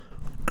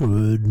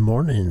Good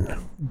morning,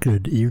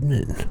 good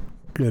evening,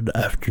 good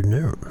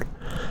afternoon.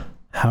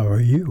 How are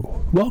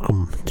you?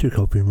 Welcome to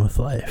Coping with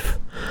Life.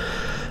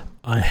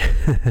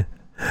 I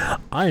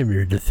am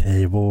your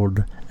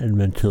disabled and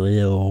mentally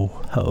ill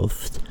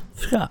host,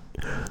 Scott.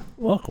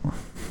 Welcome.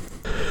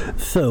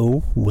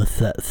 So, with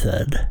that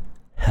said,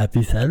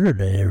 happy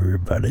Saturday,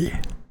 everybody.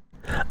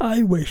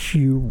 I wish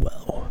you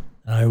well.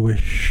 I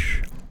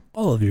wish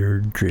all of your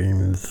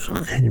dreams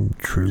came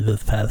true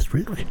this past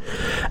week.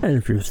 And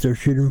if you're still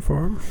shooting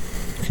for them,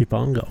 keep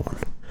on going.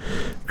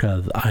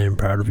 Because I am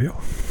proud of you.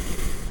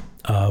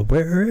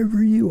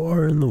 Wherever you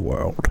are in the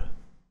world,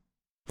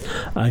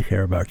 I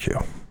care about you.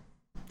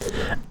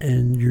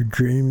 And your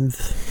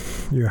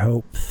dreams, your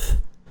hopes,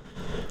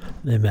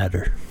 they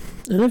matter.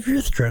 And if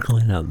you're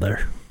struggling out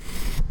there,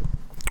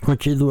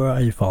 which is where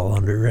I fall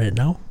under right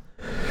now,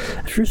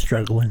 if you're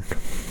struggling,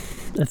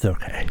 it's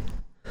okay.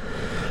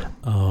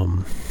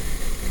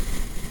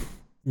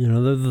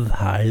 There's the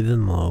highs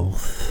and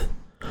lows.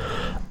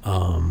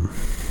 And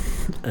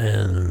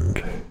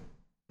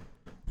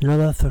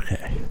that's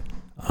okay.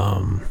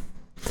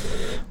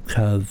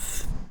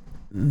 Because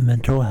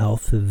mental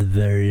health is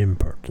very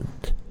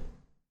important.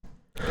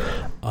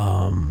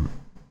 And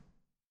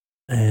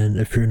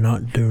if you're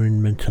not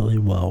doing mentally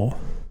well,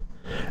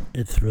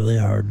 it's really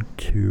hard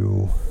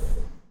to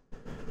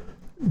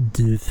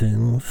do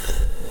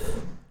things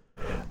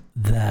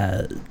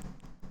that,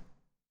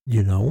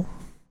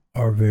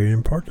 are very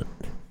important.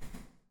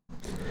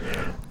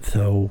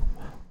 So,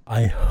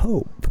 I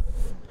hope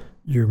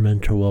your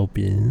mental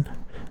well-being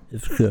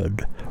is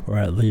good, or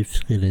at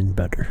least getting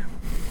better.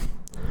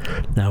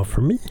 Now,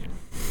 for me,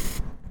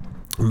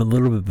 I'm a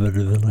little bit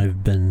better than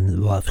I've been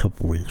the last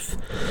couple weeks,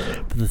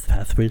 but this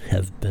past week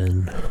has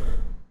been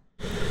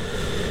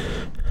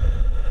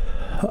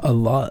a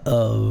lot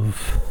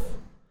of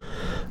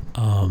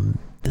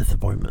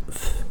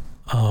disappointments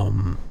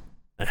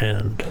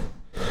and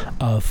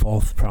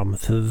false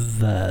promises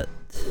that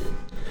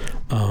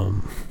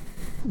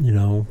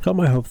got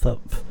my hopes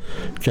up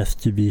just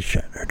to be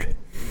shattered.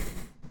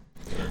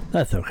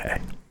 That's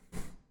okay.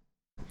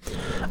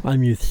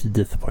 I'm used to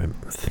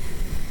disappointments.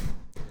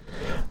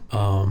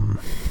 And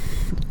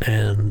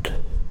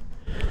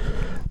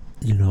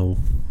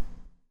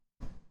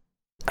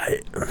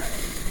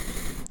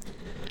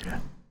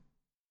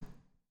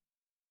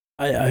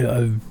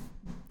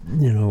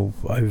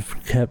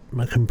I've kept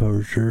my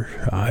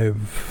composure.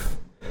 I've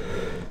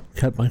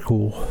kept my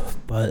cool,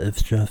 but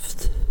it's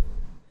just,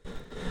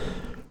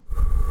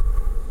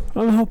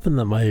 I'm hoping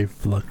that my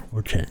luck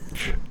will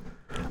change.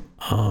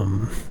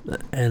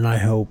 And I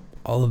hope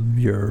all of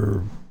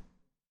your,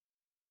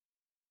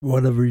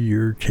 whatever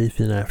you're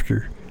chasing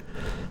after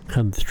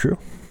comes true,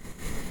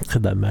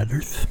 because that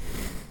matters.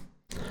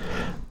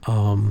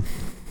 And,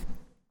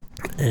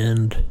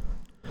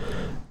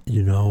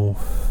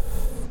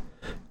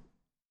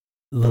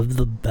 live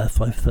the best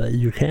life that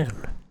you can.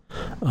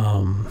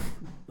 I'm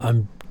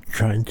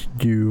trying to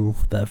do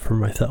that for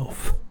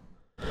myself.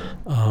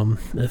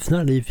 It's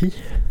not easy.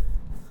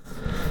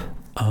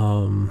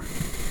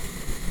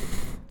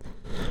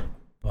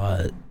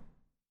 But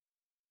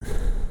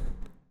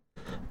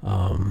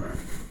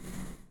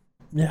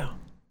yeah.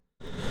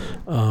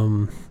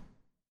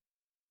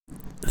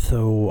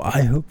 So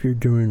I hope you're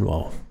doing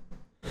well.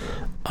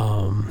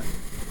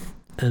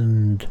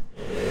 And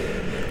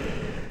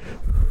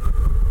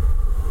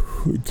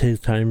it takes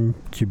time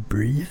to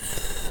breathe,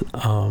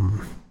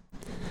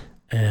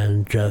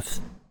 and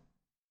just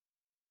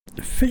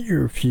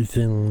figure a few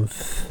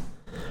things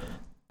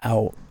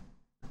out.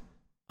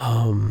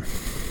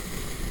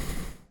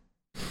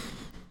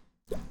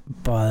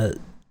 But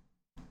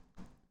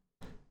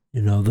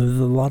there's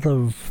a lot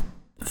of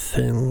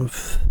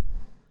things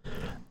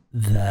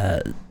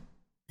that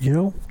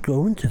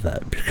go into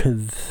that,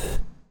 because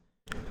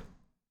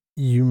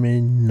you may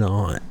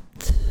not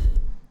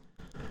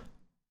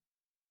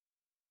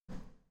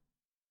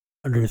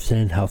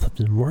understand how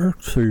something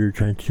works, or you're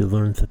trying to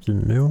learn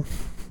something new,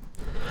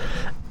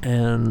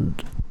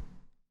 and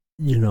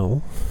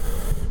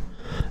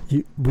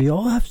we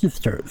all have to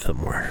start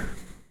somewhere,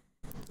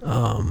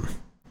 and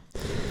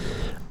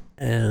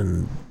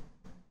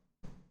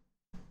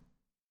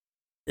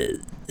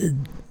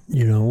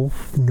no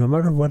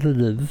matter what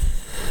it is,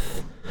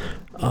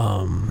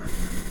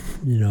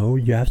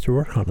 you have to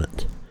work on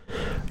it.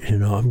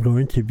 I'm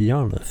going to be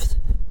honest.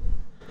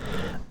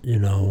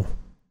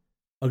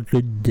 A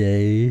good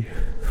day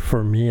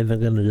for me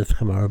isn't going to just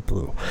come out of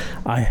blue.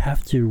 I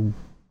have to,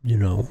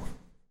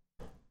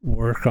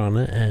 work on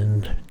it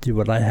and do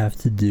what I have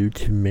to do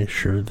to make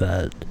sure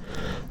that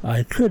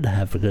I could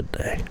have a good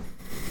day.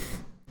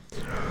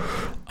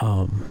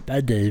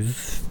 Bad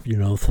days,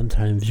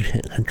 sometimes you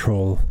can't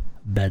control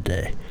a bad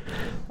day.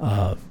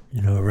 A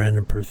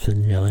random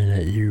person yelling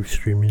at you,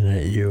 screaming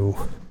at you,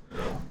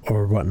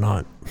 or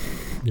whatnot,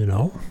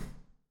 that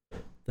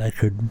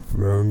could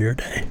ruin your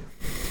day.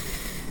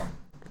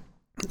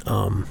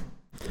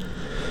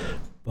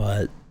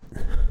 But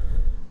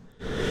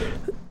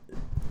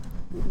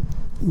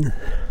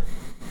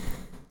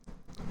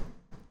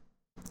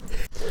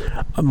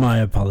My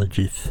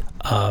apologies.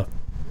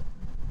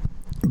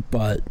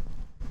 But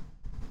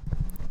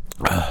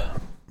I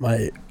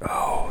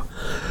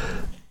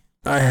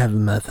have a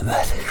massive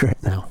headache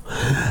right now.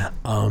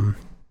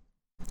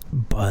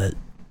 But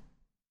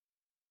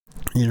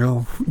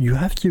you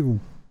have to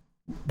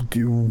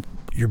do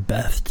your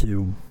best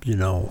to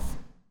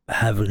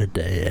have a good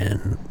day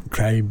and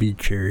try to be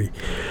cheery.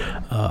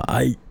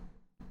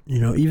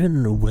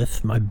 Even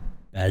with my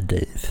bad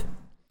days,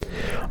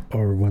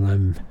 or when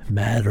I'm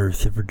mad or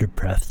super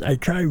depressed, I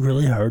try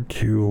really hard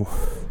to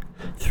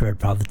spread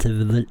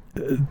positivity.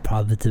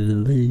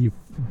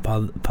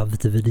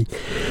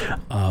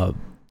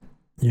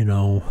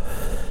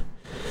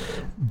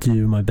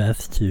 Do my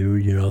best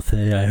to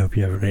say I hope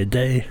you have a great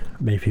day,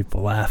 make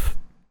people laugh,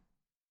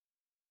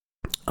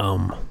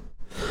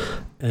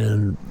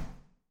 and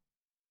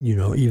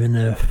even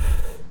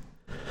if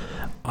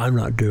I'm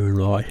not doing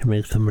well, I can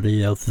make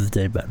somebody else's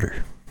day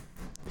better.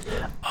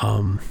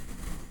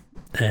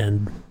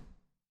 And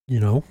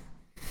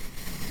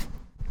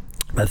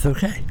that's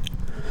okay.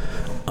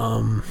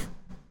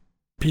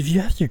 Because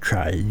you have to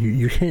try.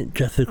 You can't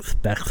just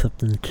expect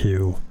something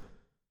to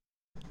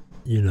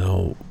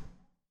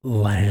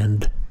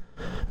land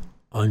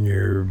on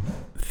your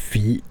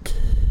feet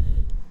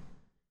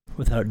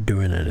without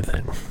doing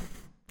anything.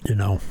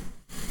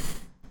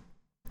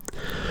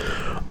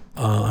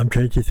 I'm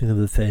trying to think of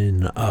the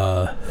saying,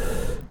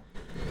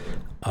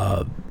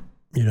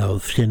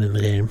 skin in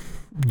the game.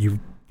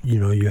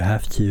 You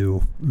have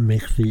to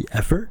make the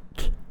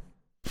effort.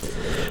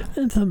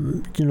 And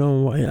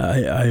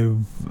I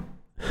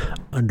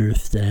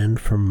understand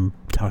from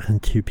talking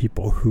to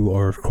people who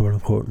are quote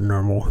unquote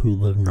normal, who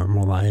live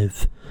normal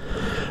lives,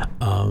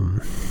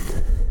 and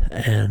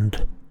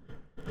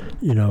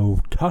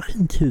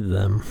talking to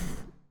them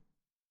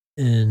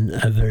in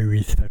a very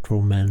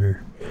respectful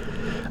manner.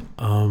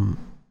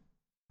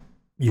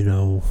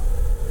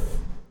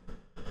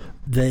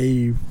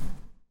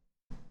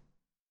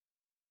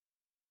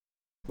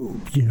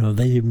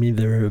 They give me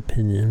their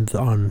opinions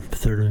on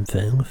certain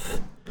things,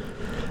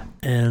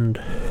 and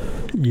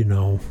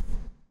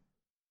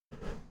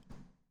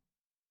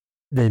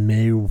they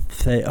may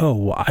say,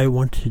 oh, I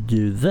want to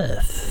do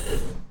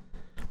this,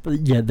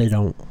 but yet they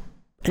don't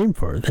aim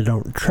for it. They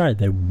don't try.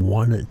 They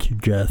want it to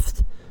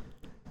just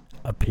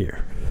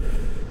appear.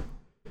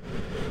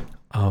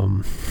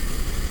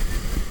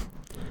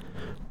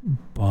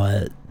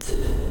 But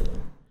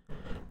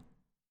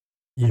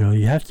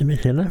you have to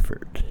make an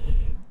effort.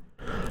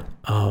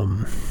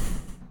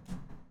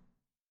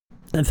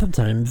 And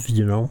sometimes,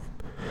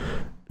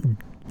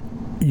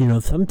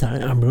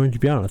 sometimes, I'm going to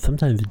be honest,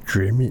 sometimes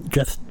dreaming,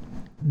 just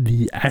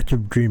the act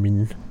of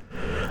dreaming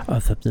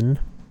of something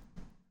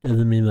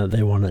doesn't mean that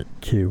they want it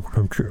to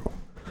come true.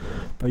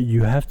 But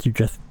you have to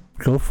just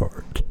go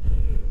for it.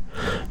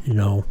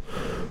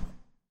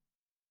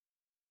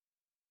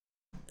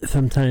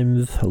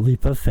 Sometimes a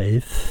leap of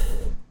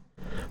faith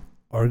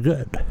are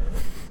good.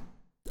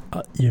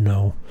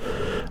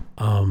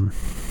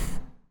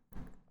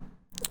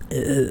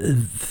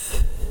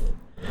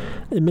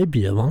 It may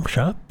be a long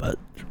shot, but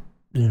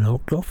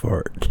go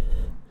for it.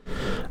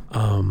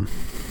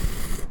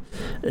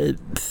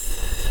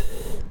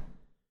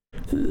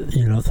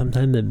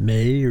 Sometimes it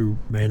may or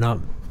may not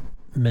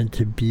meant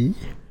to be,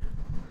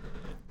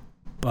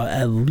 but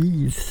at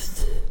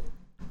least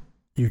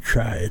you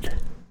tried.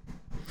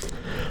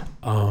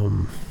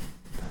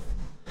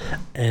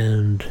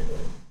 And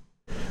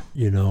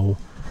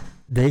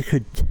they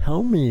could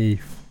tell me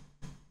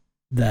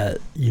that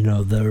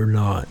they're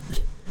not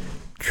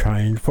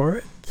trying for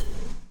it,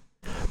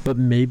 but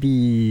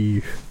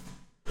maybe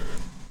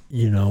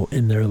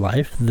in their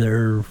life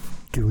they're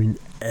doing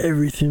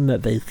everything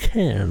that they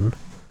can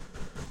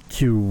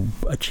to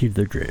achieve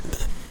their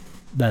dreams.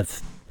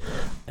 That's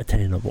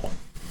attainable.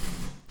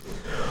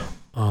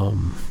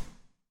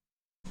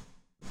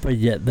 But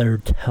yet they're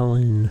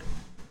telling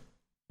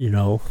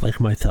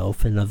like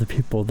myself and other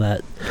people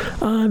that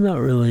I'm not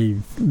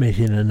really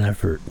making an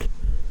effort.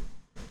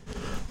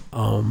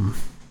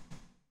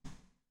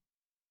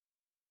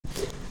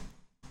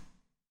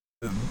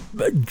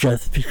 But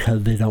just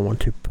because they don't want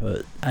to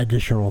put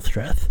additional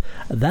stress,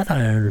 that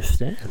I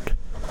understand.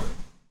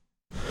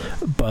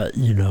 But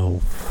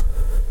it's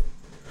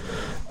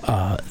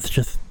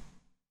just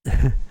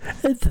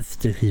it's a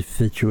sticky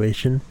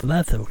situation, but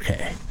that's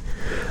okay.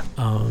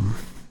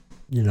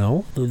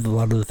 There's a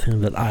lot of the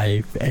things that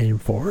I aim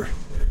for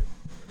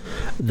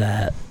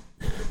that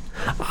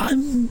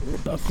I'm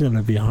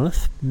gonna be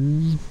honest,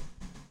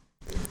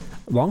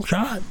 long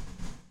shot,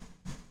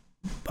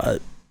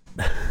 but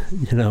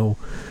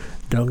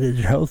don't get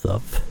your hopes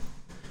up.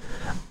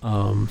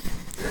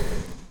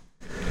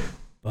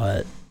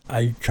 But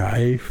I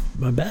try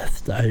my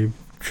best. I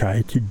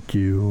try to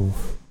do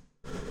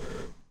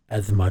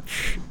as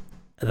much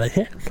as I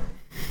can.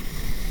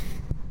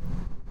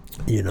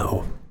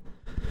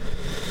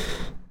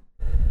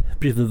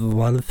 Because there's a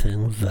lot of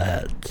things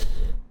that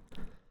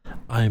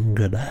I'm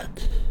good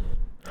at,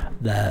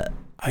 that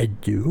I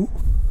do,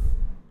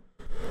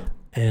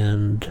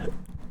 and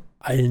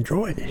I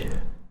enjoy.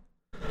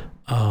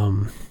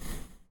 I'm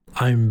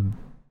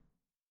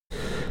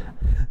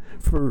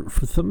for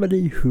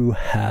somebody who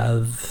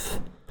has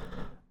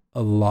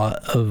a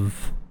lot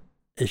of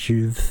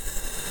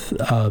issues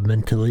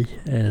mentally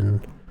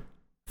and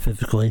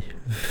physically.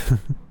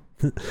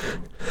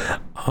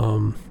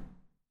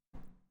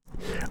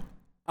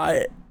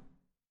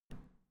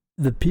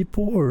 The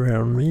people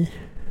around me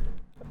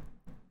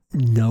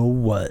know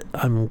what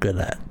I'm good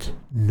at,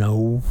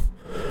 know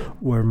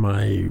where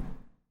my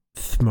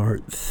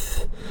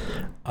smarts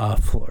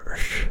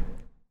flourish,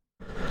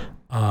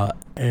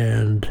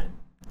 and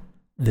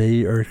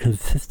they are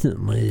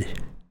consistently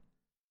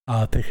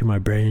picking my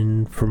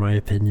brain for my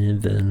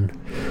opinions and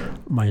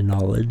my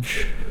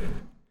knowledge.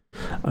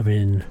 I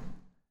mean,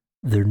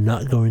 they're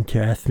not going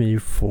to ask me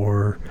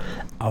for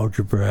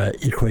algebra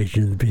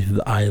equations because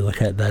I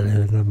look at that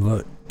and I'm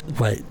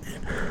like,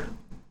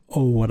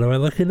 oh, what am I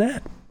looking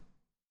at?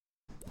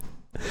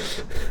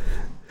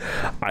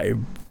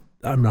 I'm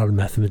not a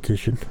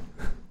mathematician.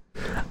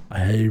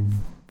 I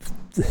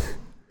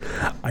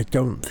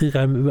don't think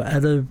I'm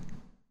at a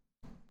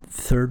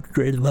third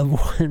grade level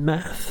in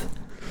math.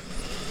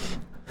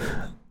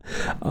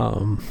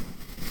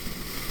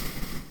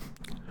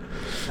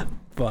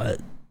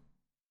 But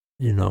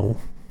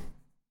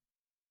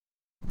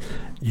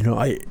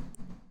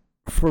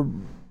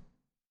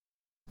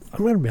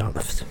I'm gonna be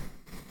honest.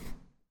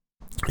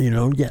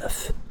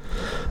 Yes,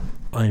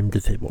 I'm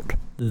disabled.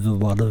 There's a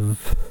lot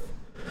of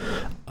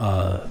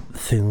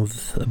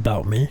things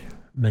about me,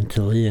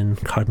 mentally and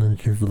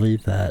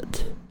cognitively,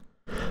 that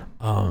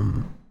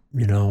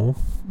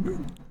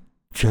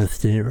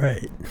just ain't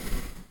right.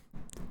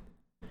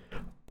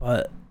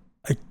 But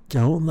I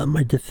don't let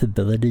my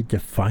disability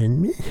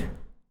define me.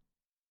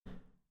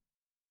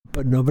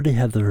 But nobody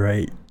has the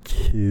right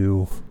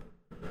to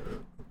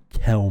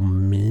tell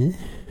me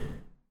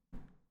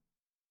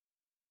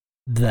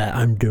that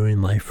I'm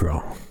doing life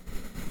wrong.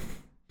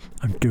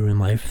 I'm doing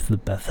life the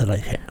best that I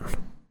can.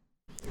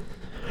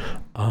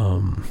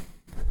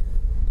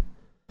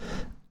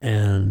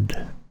 And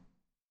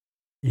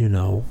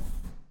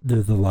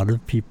there's a lot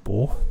of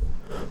people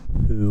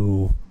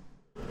who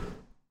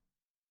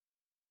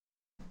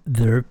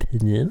their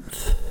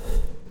opinions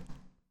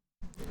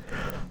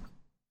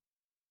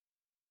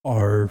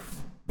are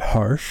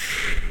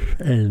harsh,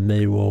 and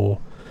they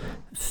will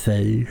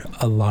say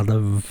a lot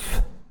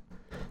of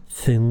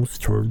things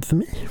towards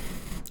me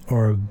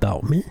or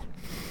about me,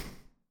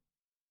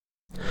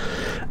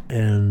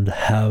 and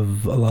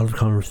have a lot of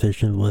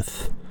conversations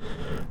with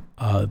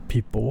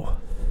people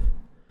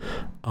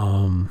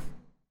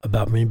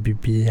about me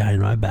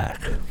behind my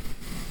back,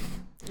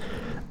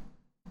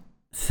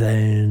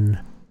 saying,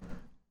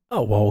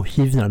 oh, well,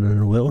 he's not in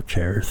a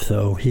wheelchair,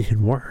 so he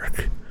can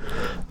work.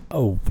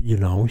 Oh,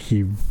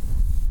 he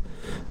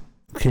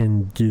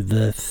can do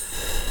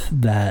this,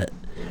 that,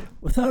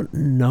 without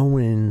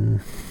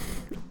knowing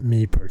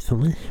me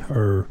personally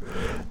or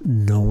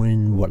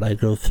knowing what I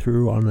go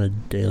through on a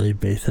daily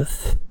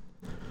basis.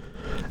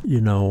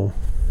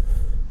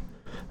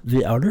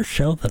 The outer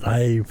shell that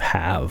I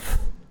have,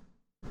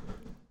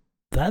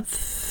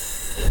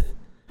 that's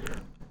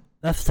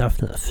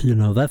toughness,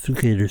 that's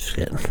gator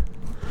skin.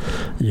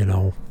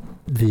 The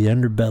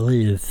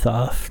underbelly is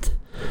soft,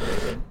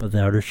 but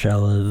the outer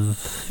shell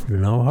is,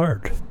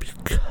 hard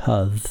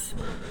because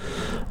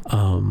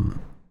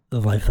the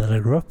life that I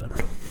grew up in.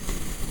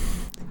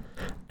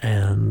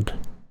 And,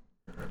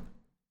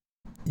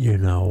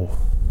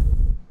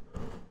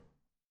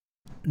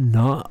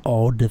 not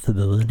all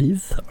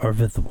disabilities are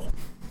visible.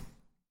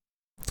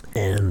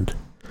 And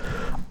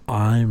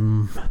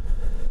I'm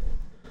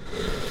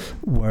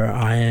where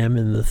I am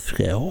in the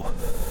scale.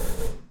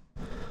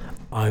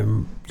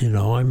 I'm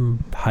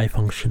high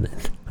functioning.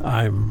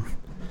 I'm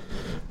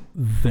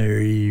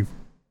very,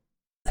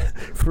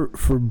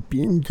 for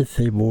being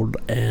disabled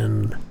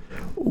and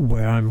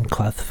where I'm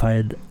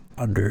classified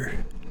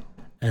under,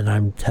 and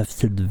I'm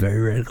tested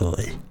very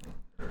regularly.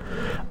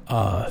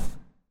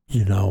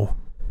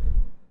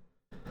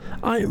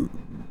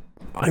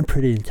 I'm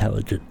pretty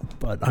intelligent,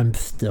 but I'm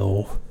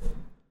still,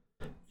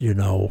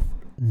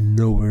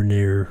 nowhere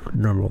near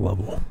normal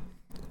level.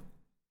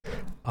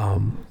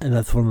 And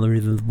that's one of the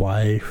reasons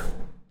why,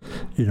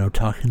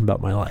 talking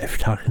about my life,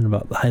 talking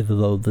about the highs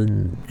and lows,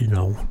 and,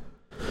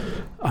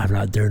 I'm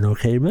not doing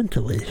okay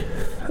mentally,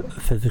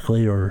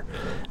 physically, or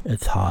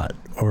it's hot,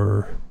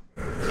 or,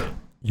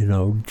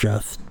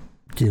 just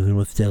dealing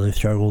with daily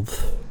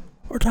struggles,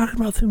 or talking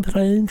about things that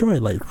I enjoy,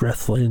 like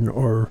wrestling,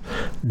 or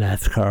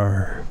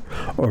NASCAR,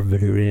 or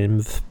video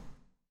games.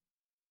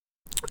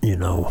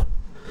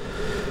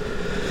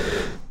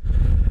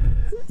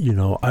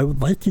 I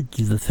would like to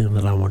do the thing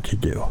that I want to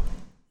do.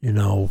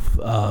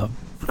 A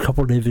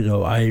couple of days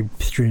ago, I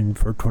streamed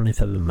for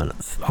 27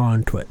 minutes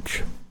on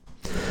Twitch,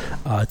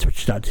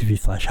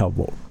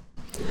 twitch.tv/Ramble.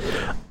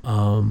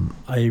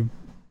 I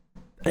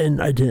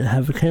didn't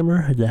have a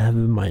camera, I didn't have a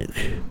mic.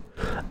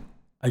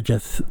 I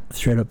just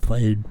straight up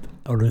played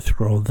Elder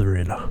Scrolls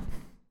Arena.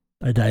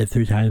 I died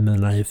 3 times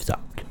and I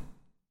stopped.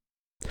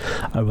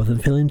 I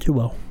wasn't feeling too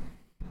well.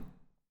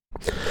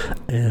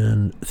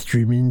 And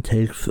streaming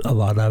takes a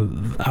lot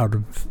out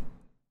of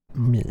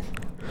me.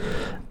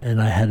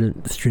 And I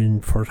hadn't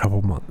streamed for a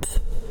couple months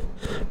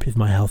because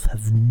my health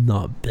has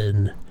not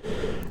been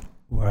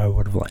where I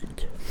would have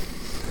liked.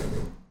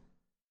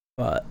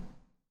 But,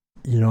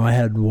 I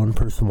had one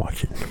person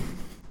watching.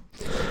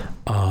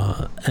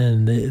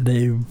 And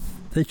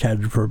they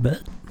chatted for a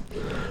bit.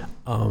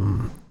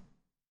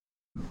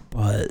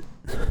 But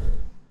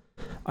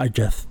I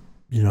just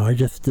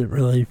didn't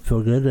really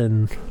feel good,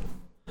 and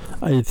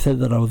I said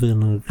that I was going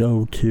to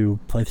go to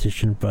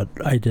PlayStation, but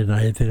I didn't.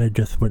 I think I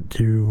just went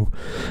to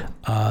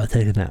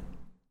take a nap.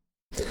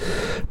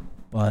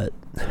 But,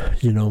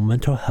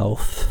 mental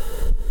health,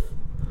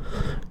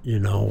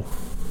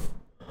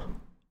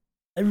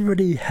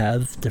 everybody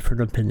has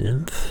different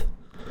opinions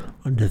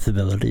on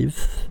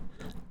disabilities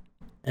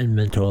and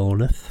mental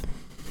illness,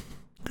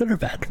 good or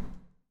bad.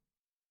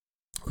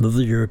 Those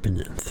are your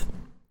opinions.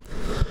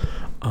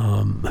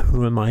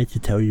 Who am I to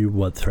tell you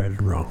what's right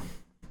and wrong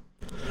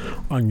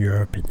on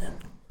your opinion?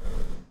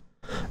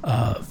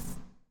 But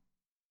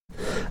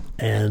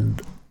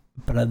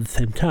at the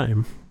same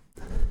time,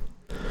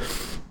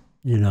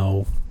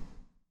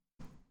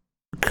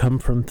 come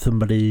from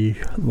somebody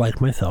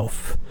like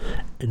myself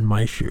in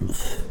my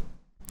shoes.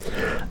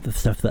 The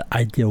stuff that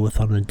I deal with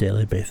on a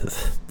daily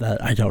basis,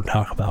 that I don't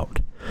talk about,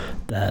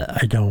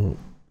 that I don't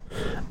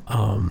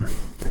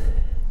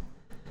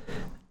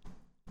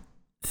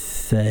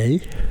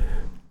say,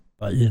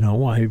 but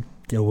I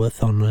deal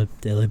with on a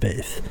daily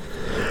basis.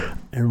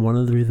 And one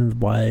of the reasons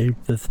why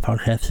this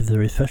podcast is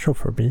very special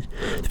for me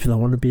is because I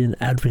want to be an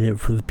advocate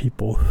for the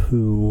people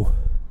who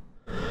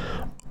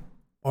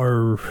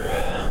are,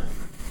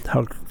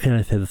 how can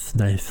I say this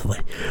nicely,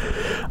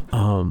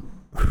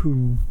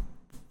 who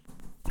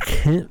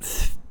can't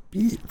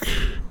speak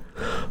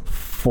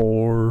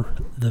for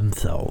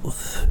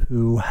themselves,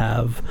 who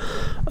have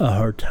a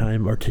hard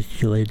time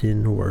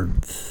articulating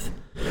words,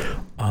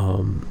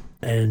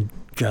 and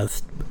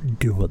just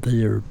do what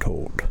they are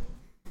told.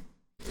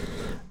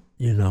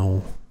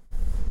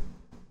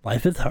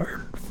 Life is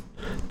hard.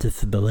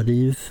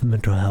 Disabilities,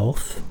 mental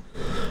health,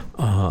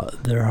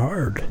 they're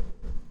hard.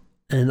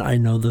 And I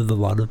know there's a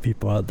lot of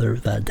people out there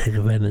that take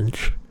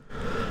advantage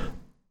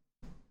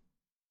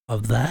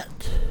of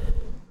that.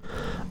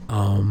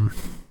 And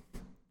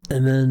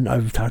then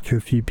I've talked to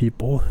a few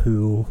people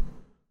who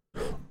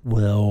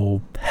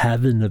will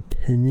have an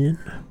opinion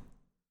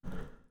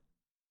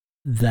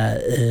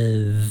that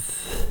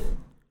is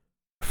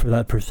for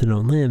that person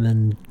only, and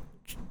then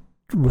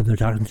when they're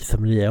talking to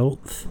somebody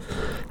else,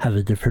 have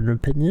a different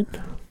opinion.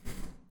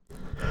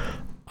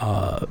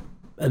 And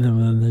then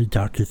when they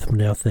talk to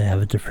somebody else, they have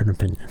a different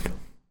opinion.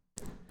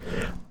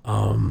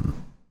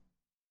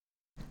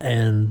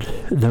 And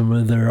then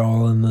when they're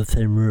all in the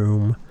same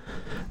room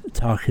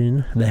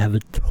talking, they have a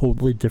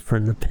totally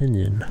different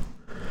opinion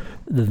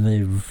than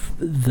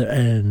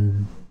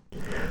and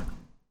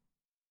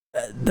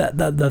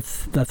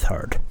that's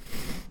hard.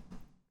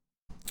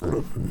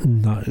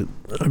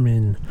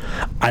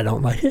 I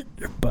don't like it,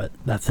 but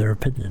that's their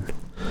opinion,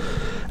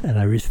 and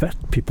I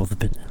respect people's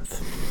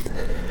opinions.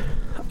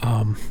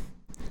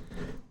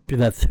 Because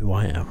that's who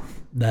I am.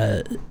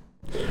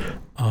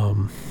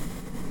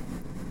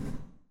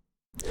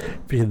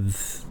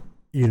 Because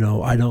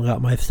I don't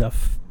got my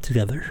stuff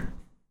together.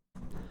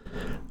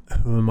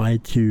 Who am I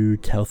to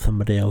tell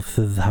somebody else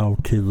how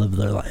to live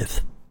their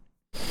life?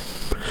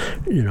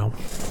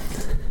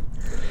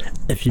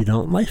 If you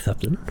don't like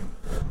something,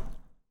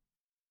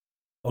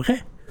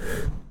 okay,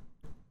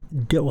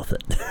 deal with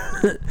it.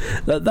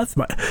 That's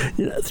my,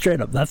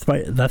 straight up. That's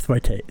my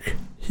take.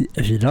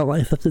 If you don't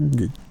like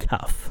something,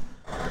 tough.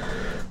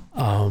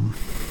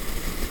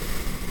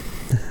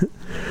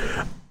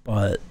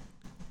 But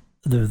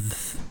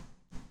there's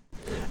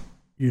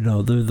a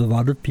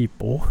lot of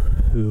people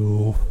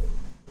who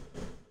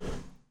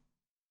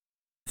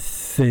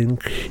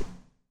think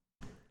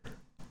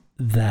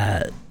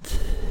that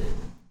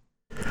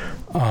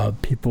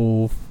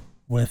people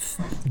with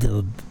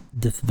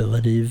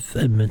disabilities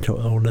and mental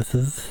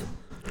illnesses,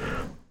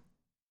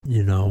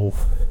 if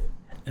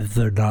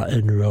they're not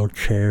in a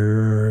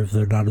wheelchair or if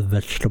they're not a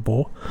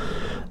vegetable,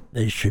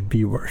 they should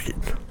be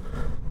working.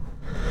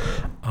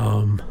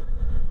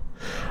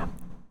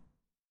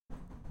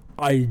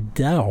 I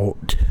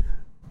doubt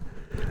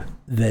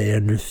they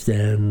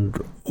understand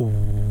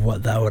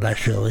what that would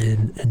actually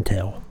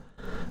entail.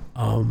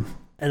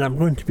 And I'm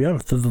going to be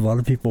honest, there's a lot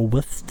of people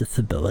with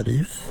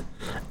disabilities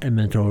and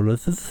mental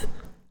illnesses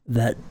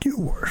that do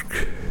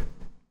work.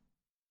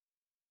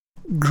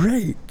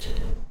 Great.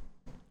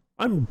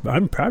 I'm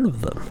proud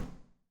of them.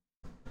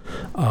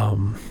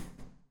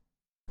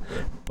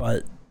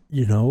 But,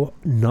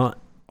 not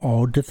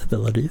all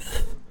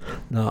disabilities,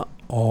 not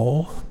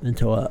all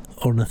mental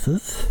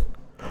illnesses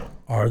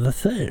are the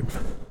same.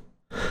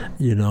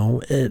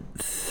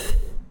 It's...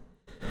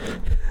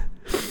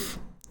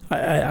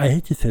 I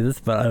hate to say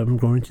this, but I'm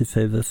going to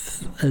say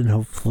this, and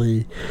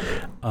hopefully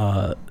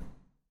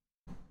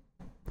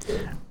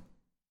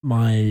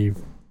my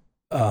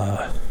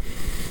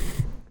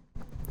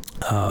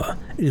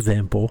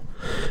example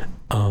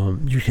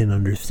you can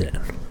understand.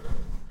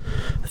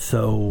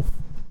 So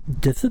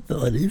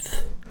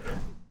disabilities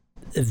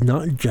is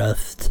not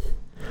just,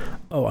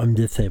 oh, I'm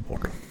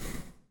disabled.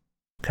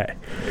 Okay.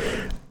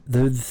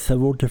 There's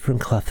several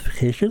different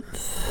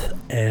classifications,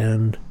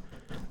 and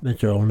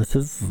mental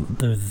illnesses,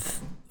 there's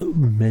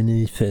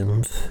many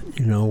things,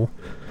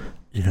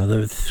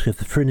 there's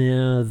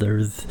schizophrenia,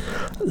 there's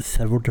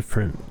several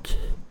different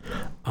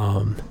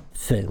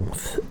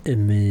things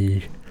in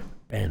the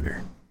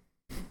banner.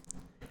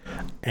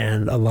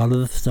 And a lot of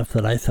the stuff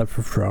that I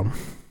suffer from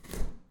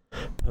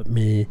puts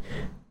me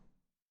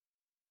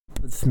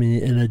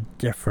in a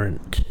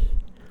different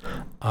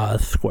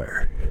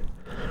square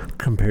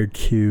compared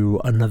to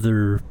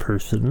another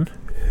person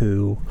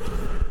who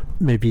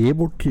may be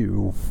able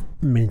to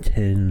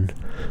maintain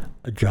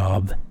a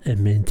job and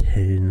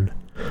maintain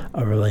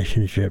a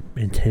relationship,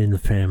 maintain a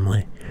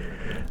family,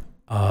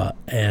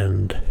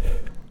 and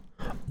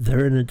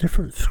they're in a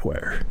different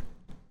square.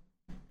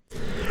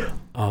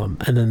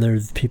 And then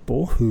there's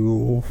people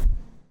who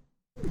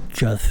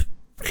just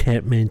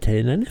can't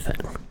maintain anything.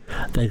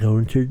 They go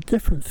into a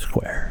different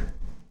square.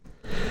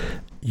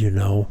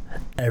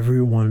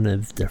 Everyone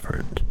is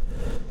different.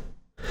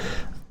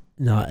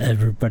 Not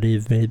everybody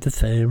is made the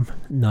same.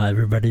 Not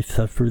everybody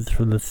suffers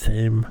from the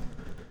same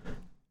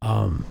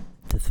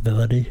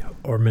disability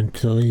or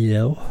mentally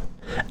ill.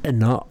 And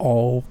not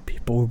all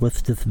people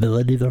with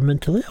disabilities are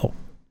mentally ill.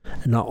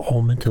 And not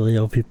all mentally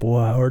ill people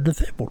are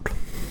disabled.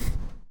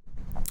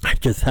 I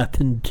just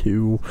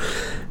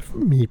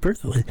me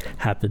personally,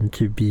 happen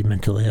to be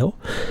mentally ill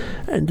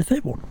and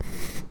disabled.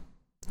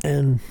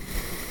 And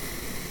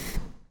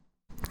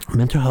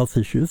mental health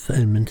issues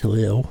and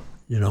mentally ill,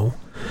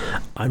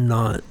 I'm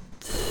not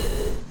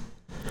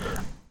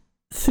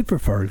super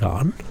far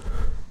gone.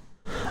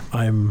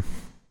 I'm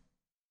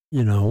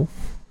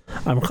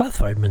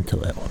classified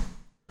mentally ill.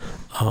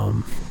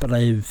 But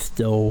I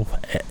still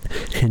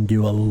can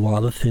do a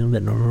lot of things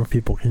that normal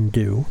people can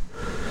do.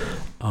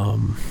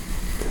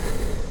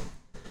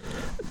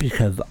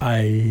 Because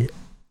I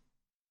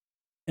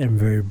am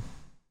very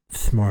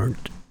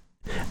smart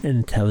and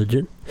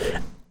intelligent,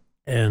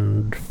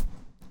 and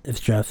it's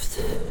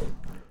just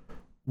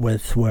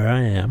with where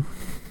I am,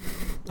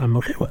 I'm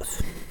okay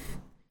with,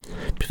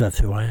 because that's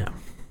who I am.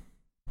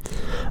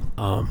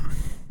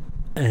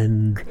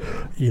 And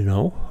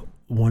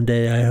one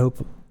day I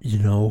hope,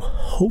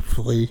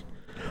 hopefully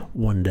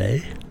one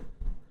day,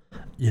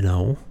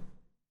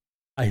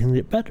 I can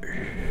get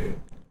better.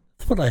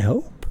 That's what I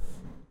hope.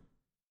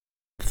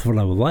 That's what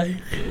I would like.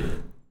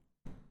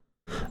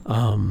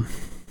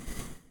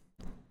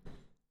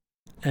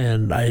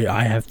 And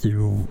I have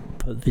to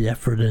put the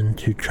effort in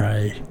to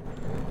try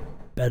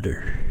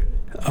better.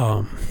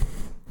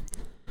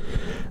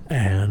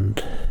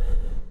 And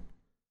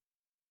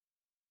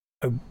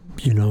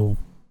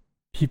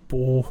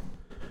people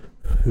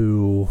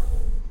who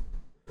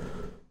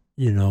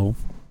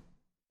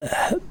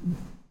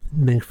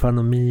make fun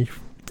of me,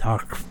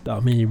 talk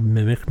about me,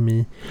 mimic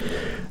me,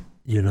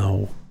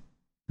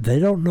 they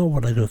don't know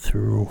what I go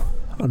through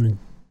on a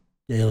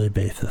daily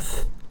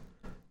basis.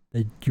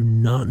 They do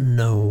not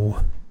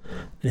know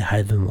the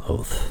highs and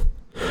lows,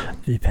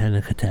 the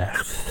panic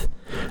attacks,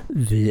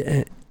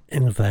 the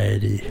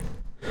anxiety,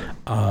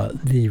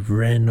 the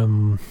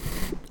random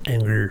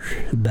anger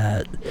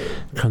that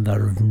comes out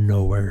of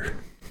nowhere.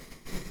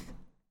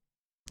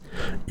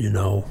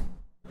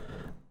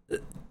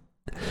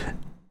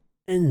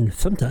 And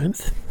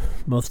sometimes,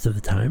 most of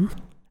the time,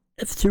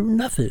 it's to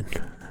nothing.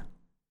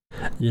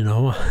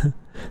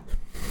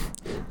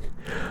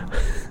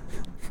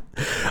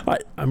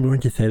 I'm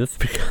going to say this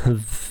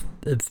because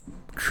it's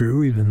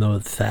true, even though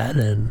it's sad.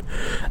 And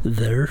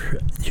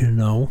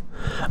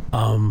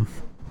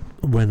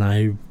when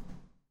I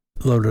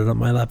loaded up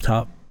my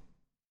laptop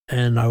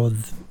and I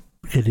was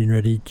getting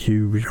ready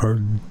to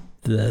record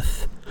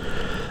this,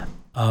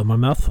 my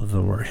mouse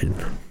wasn't working.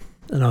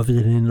 And I was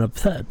getting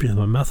upset because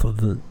my mouse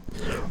wasn't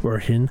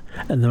working.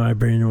 And then my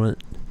brain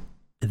went,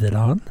 is it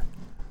on?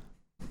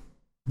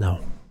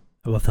 No,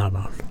 it was not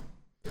on.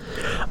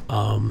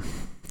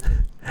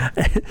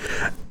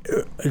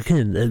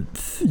 Again,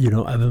 it's,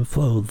 ebb and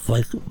flows.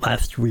 Like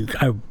last week,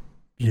 it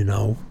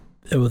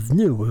was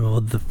new. It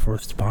was the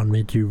first upon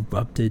me to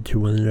update to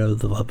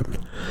Windows 11.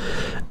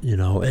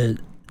 It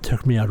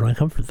took me out of my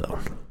comfort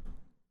zone.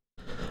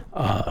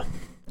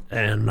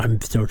 And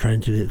I'm still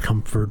trying to get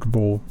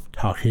comfortable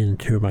talking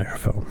to a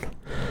microphone.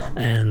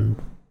 And,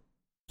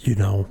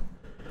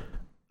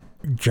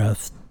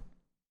 just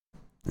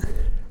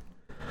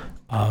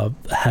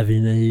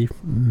having a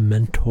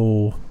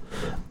mental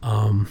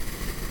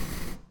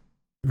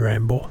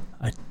ramble.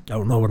 I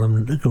don't know what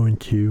I'm going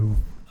to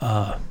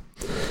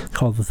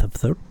call this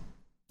episode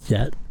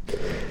yet,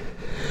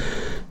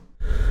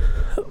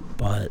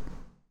 but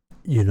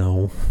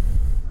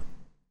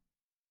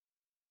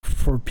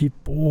for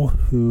people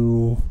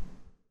who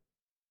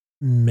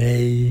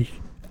may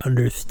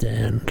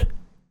understand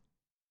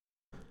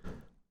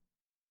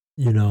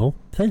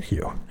thank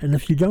you. And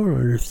if you don't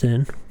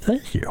understand,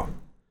 thank you.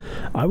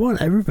 I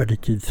want everybody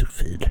to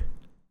succeed.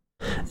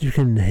 You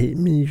can hate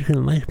me, you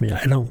can like me,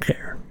 I don't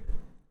care.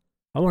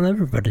 I want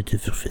everybody to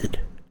succeed.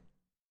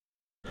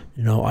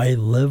 I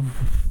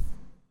live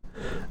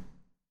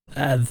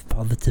as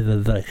positive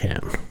as I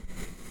can.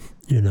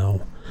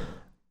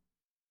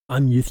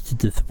 I'm used to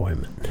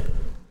disappointment.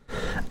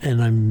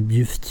 And I'm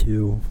used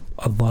to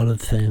a lot of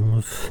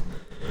things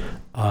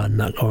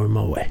not going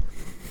my way.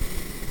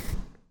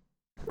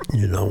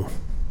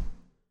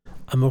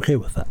 I'm okay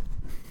with that.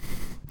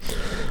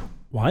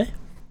 Why?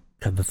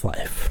 Because it's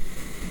life.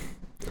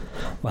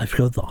 Life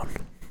goes on.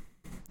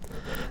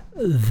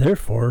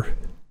 Therefore,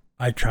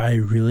 I try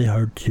really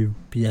hard to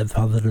be as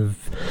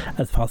positive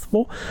as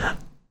possible,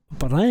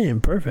 but I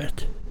ain't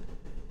perfect.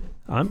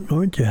 I'm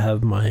going to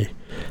have my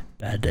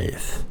bad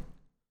days.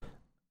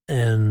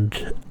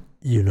 And,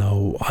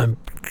 I'm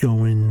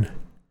going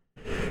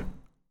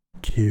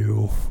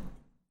to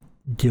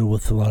deal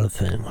with a lot of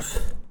things.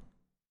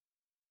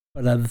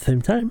 But at the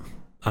same time,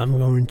 I'm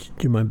going to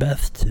do my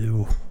best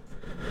to,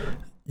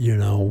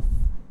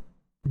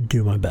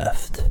 do my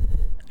best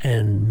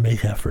and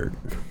make effort.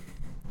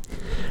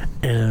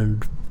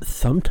 And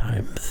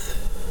sometimes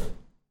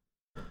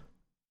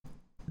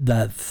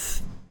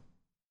that's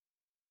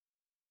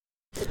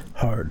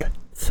hard.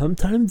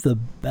 Sometimes the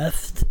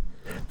best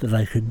that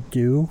I could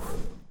do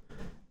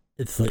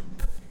is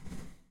sleep.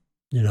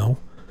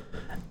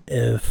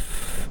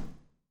 If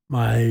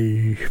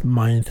my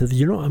mind says,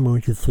 I'm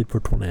going to sleep for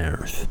 20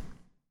 hours.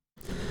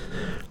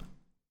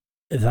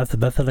 If that's the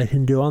best that I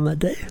can do on that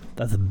day,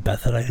 that's the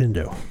best that I can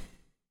do.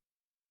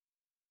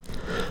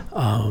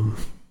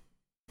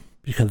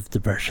 Because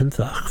depression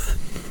sucks.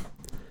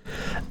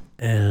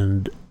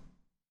 And,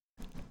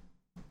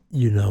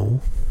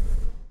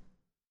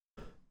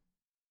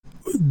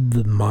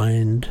 the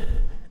mind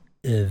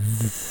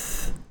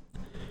is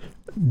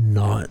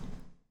not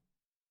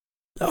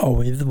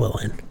always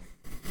willing.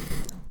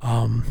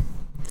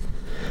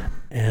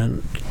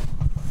 And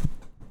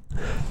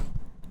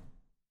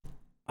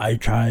I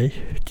try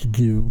to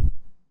do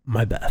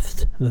my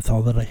best. That's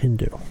all that I can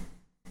do.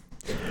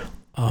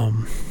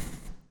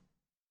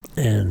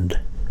 And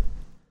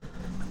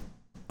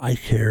I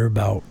care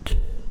about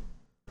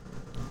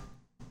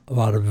a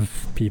lot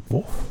of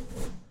people.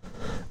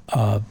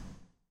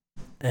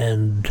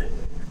 And,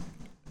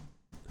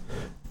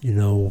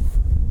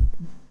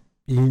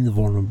 being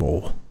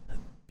vulnerable,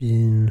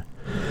 being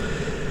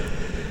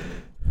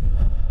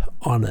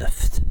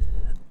honest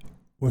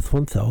with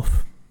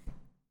oneself,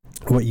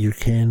 what you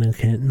can and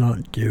can't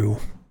not do.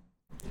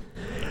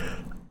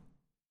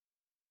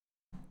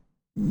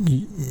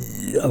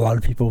 A lot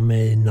of people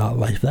may not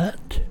like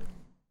that,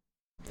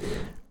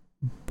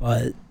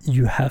 but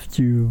you have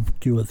to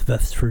do what's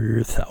best for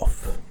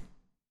yourself.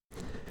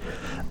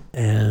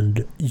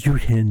 And you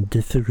can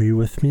disagree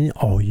with me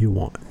all you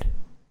want.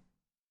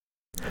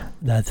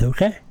 That's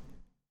okay.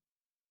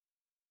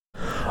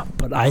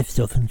 But I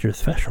still think you're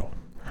special.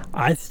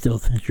 I still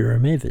think you're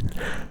amazing.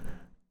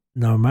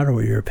 No matter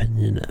what your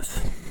opinion is.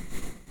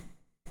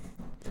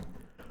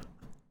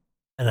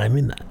 And I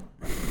mean that.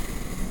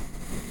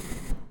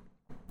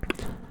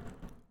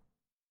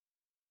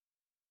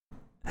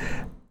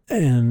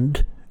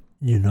 And,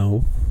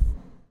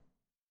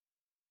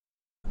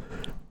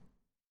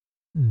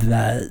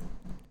 that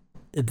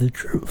is the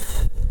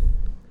truth.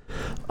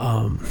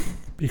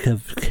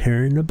 Because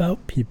caring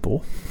about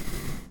people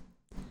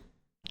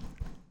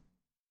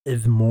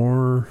is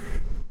more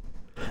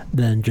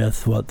than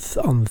just what's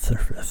on the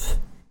surface.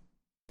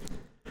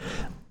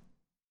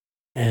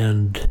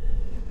 And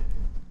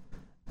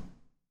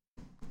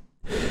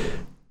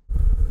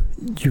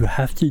you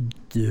have to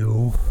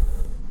do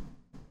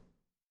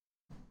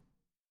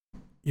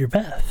your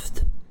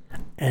best.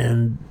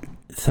 And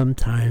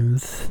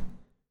sometimes,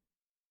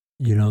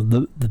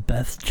 the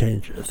best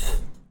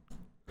changes.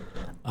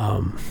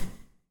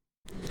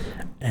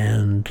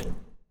 And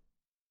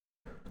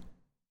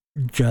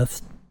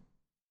just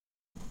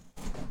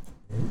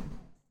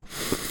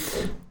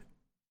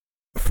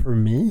for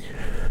me,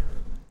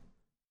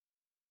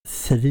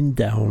 sitting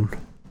down,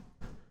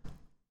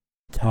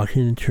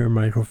 talking into a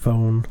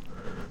microphone,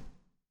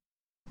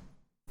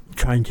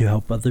 trying to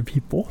help other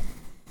people,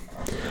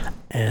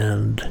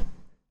 and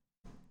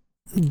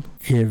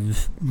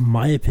give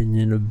my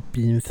opinion of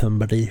being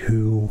somebody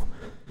who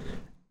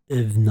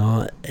is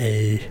not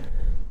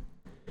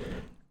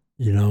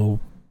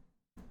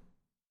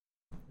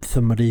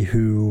somebody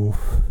who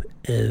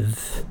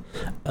is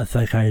a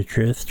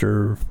psychiatrist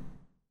or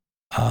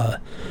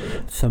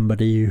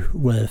somebody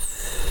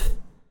with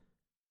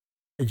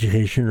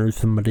education or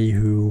somebody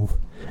who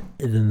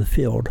is in the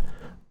field.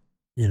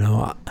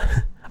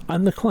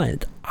 I'm the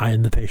client.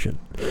 I'm the patient.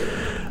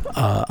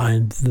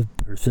 I'm the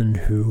person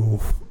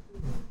who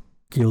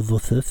deals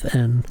with this,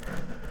 and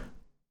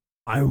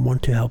I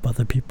want to help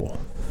other people.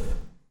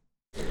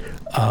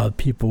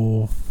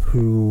 People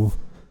who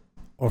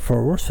are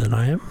far worse than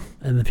I am,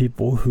 and the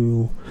people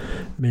who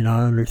may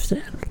not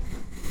understand.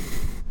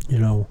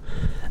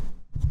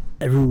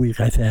 every week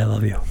I say I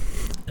love you.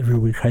 Every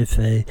week I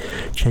say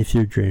chase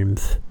your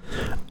dreams.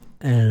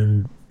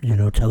 And,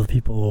 tell the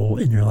people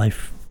in your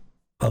life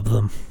of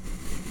them.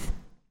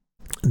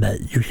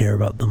 That you care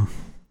about them.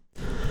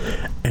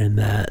 And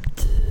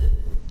that,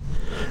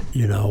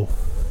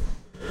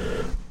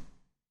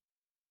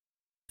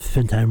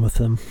 spend time with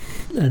them.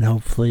 And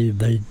hopefully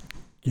they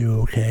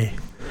do okay.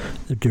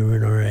 They're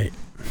doing alright.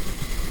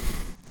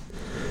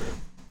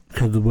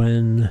 Because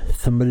when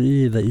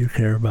somebody that you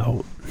care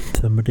about,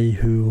 somebody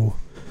who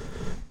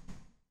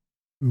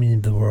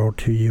means the world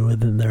to you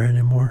isn't there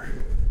anymore,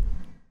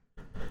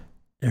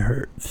 it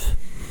hurts.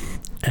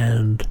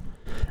 And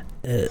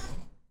it's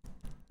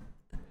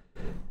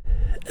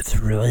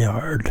really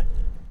hard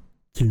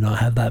to not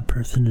have that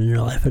person in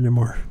your life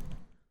anymore.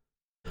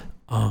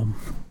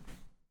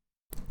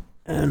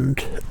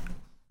 And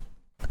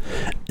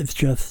it's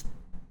just,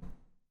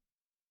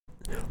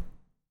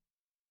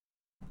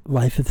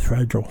 life is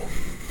fragile,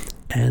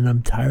 and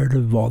I'm tired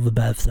of all the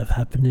bad stuff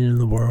happening in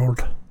the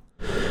world.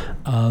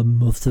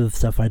 Most of the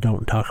stuff I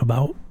don't talk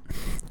about.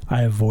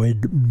 I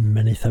avoid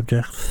many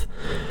subjects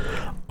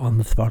on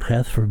this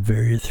podcast for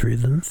various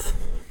reasons,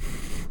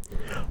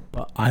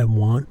 but I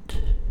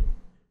want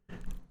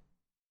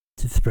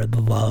to spread the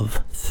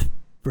love,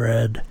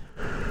 spread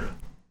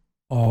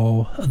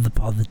all of the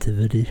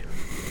positivity,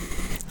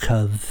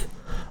 because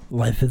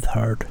life is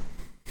hard.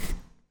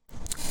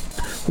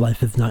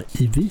 Life is not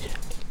easy.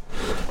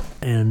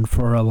 And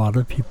for a lot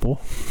of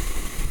people,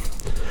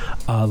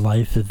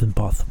 life is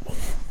impossible.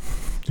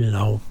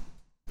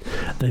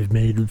 They've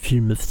made a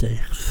few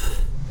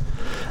mistakes.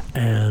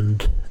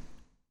 And,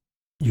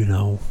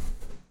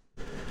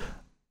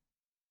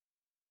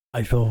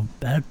 I feel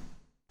bad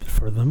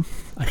for them.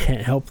 I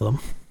can't help them.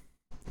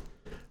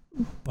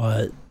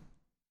 But,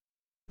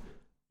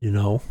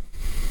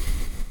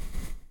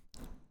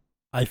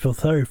 I feel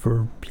sorry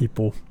for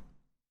people.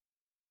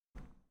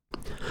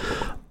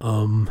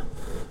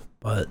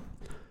 But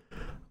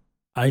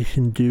I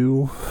can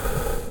do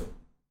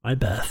my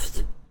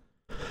best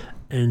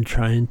in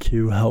trying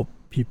to help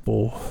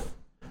people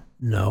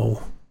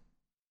know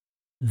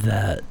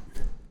that,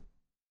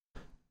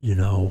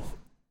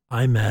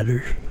 I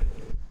matter,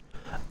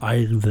 I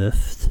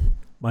exist,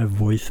 my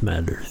voice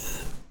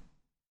matters,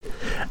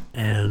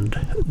 and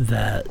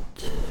that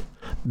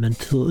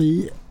mental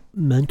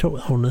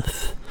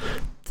illness,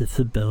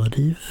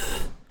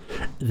 disabilities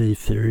is a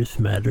serious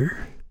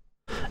matter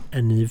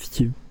and needs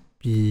to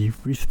be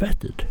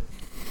respected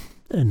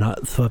and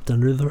not swept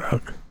under the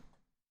rug.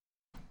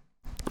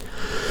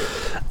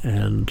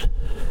 And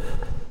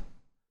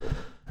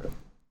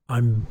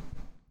I'm,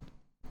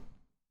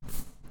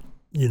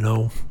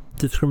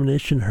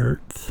 discrimination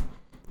hurts,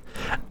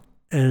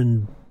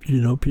 and,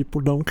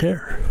 people don't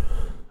care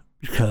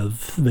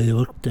because they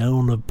look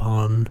down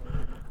upon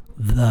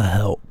the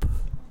help,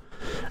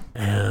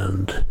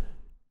 and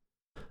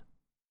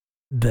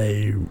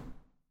they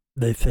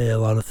say a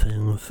lot of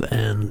things,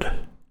 and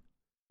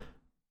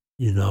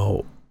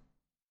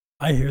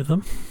I hear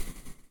them.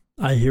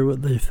 I hear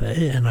what they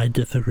say, and I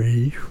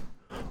disagree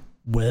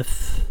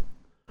with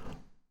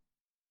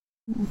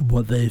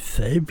what they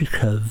say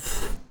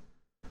because,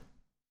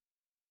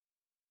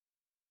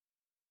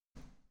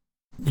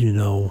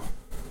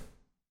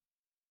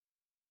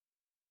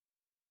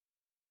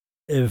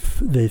 if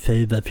they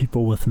say that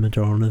people with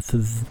mental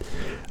illnesses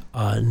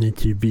need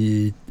to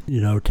be,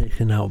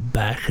 taken out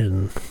back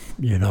and,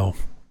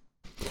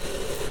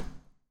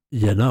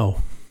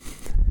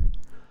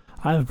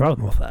 I have a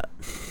problem with that.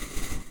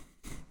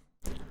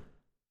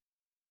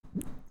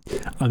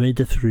 I may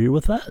disagree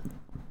with that,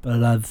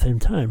 but at the same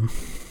time,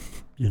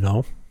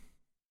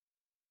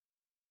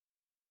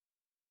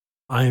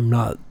 I am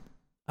not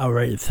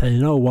outright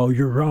saying, oh, well,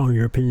 you're wrong,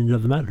 your opinion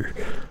doesn't matter.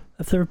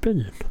 That's their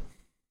opinion.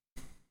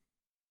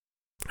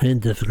 I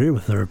didn't disagree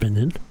with their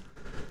opinion,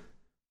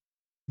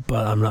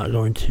 but I'm not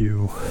going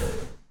to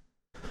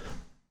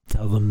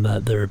tell them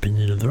that their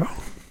opinion is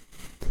wrong.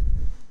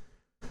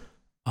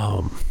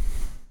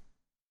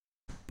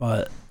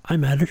 But I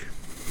matter.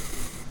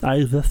 I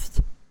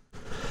exist.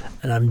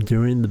 And I'm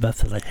doing the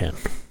best that I can.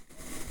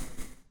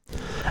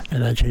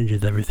 And that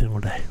changes every single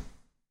day.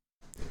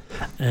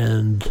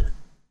 And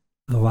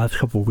the last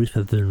couple of weeks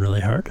have been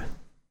really hard.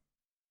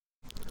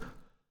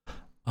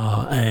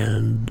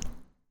 And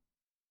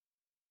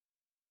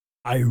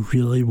I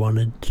really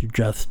wanted to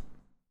just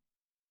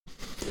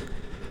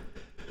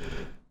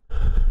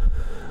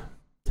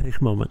take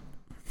a moment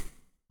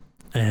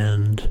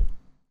and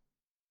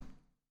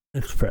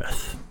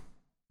express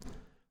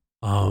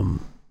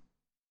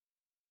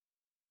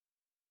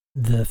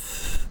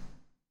this.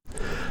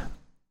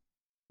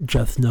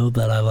 Just know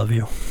that I love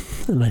you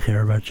and I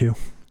care about you,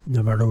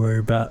 no matter where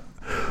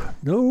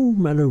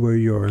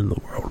you are in the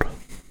world.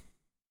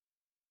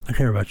 I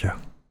care about you,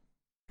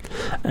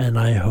 and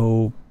I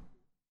hope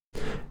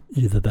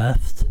you're the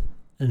best.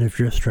 And if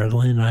you're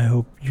struggling, I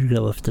hope you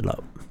get lifted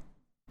up.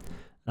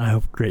 I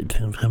hope great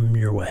things come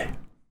your way.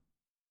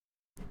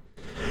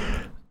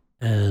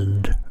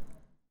 And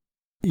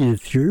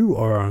if you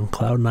are on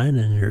cloud 9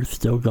 and you're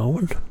still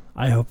going,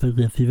 I hope it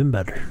gets even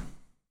better.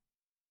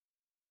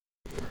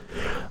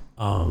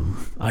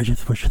 I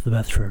just wish the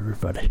best for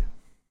everybody.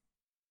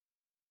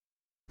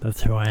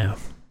 That's who I am.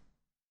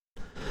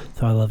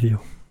 So I love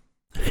you.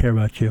 I care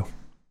about you.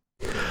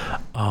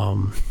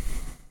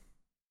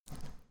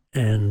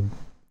 And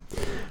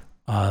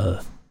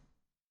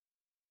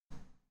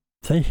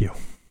thank you.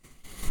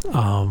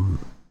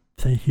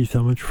 Thank you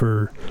so much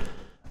for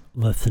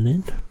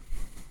listening.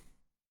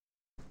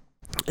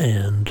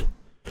 And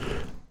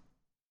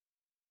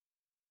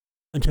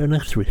until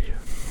next week.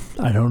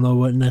 I don't know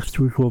what next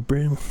week will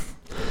bring.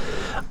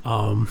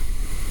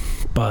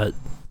 But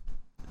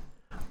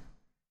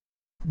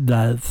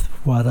that's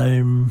what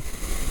I'm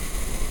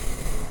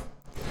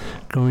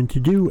going to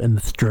do in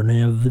this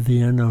journey of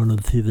the unknown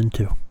of season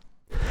 2.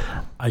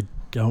 I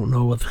don't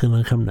know what's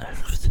going to come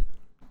next.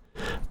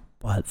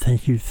 But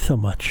thank you so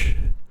much.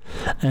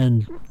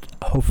 And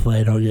hopefully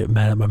I don't get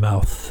mad at my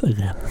mouth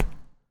again.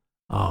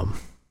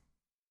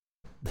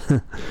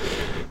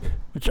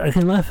 Which I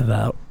can laugh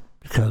about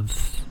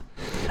because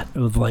it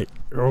was like,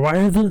 why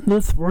isn't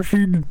this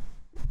working?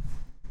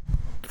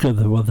 Because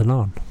it wasn't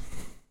on.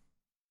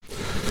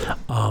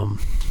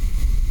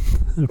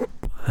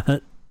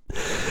 But,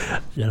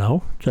 you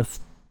know,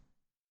 just,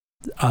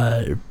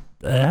 it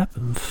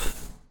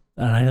happens.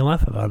 And I can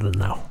laugh about it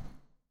now.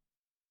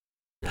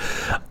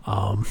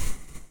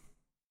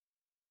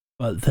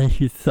 But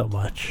thank you so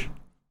much.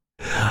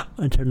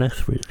 Until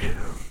next week.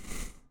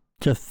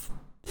 Just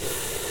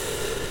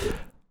take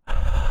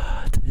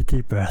a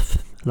deep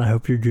breath, and I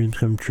hope your dreams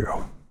come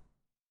true.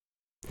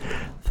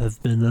 This has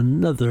been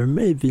another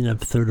amazing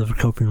episode of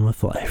Coping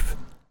with Life.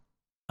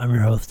 I'm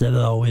your host, as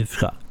always,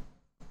 Scott.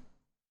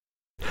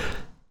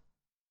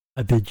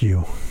 I bid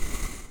you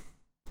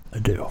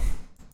adieu.